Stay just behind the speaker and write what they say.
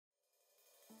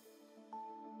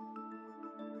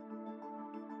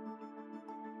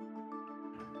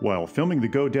While filming the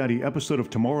GoDaddy episode of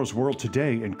Tomorrow's World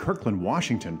Today in Kirkland,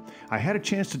 Washington, I had a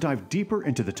chance to dive deeper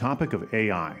into the topic of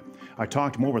AI. I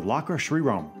talked more with Lakar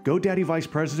Sriram, GoDaddy Vice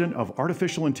President of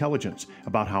Artificial Intelligence,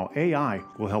 about how AI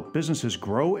will help businesses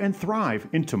grow and thrive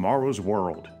in tomorrow's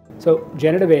world. So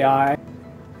generative AI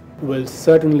will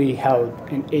certainly help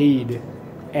and aid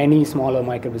any small or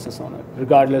micro business owner,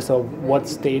 regardless of what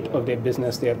state of their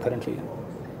business they are currently in.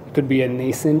 It could be a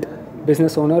nascent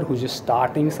business owner who's just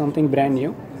starting something brand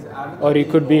new, or it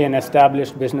could be an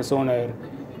established business owner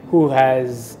who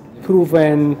has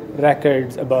proven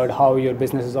records about how your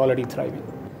business is already thriving.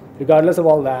 Regardless of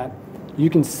all that, you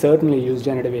can certainly use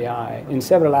generative AI in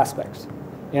several aspects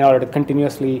in order to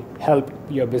continuously help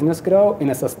your business grow in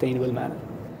a sustainable manner.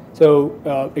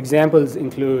 So examples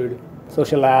include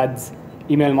social ads,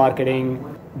 email marketing,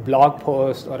 blog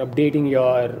posts, or updating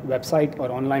your website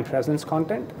or online presence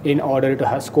content in order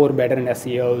to score better in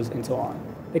SEOs and so on.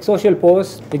 Like social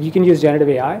posts, you can use generative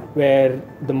AI where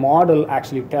the model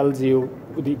actually tells you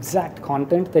the exact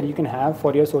content that you can have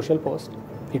for your social post.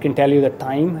 It can tell you the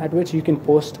time at which you can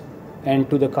post and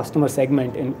to the customer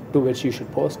segment to which you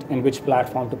should post and which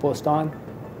platform to post on,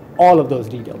 all of those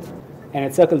details. And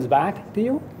it circles back to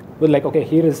you with like, okay,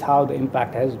 here is how the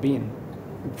impact has been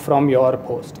from your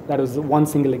post. That is one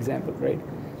single example, right?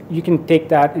 You can take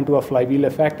that into a flywheel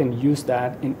effect and use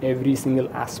that in every single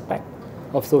aspect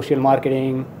of social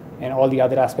marketing and all the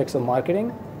other aspects of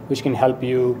marketing, which can help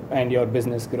you and your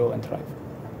business grow and thrive.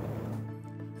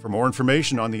 For more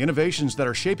information on the innovations that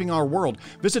are shaping our world,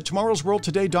 visit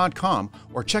tomorrowsworldtoday.com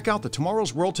or check out the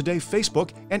Tomorrow's World Today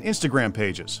Facebook and Instagram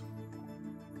pages.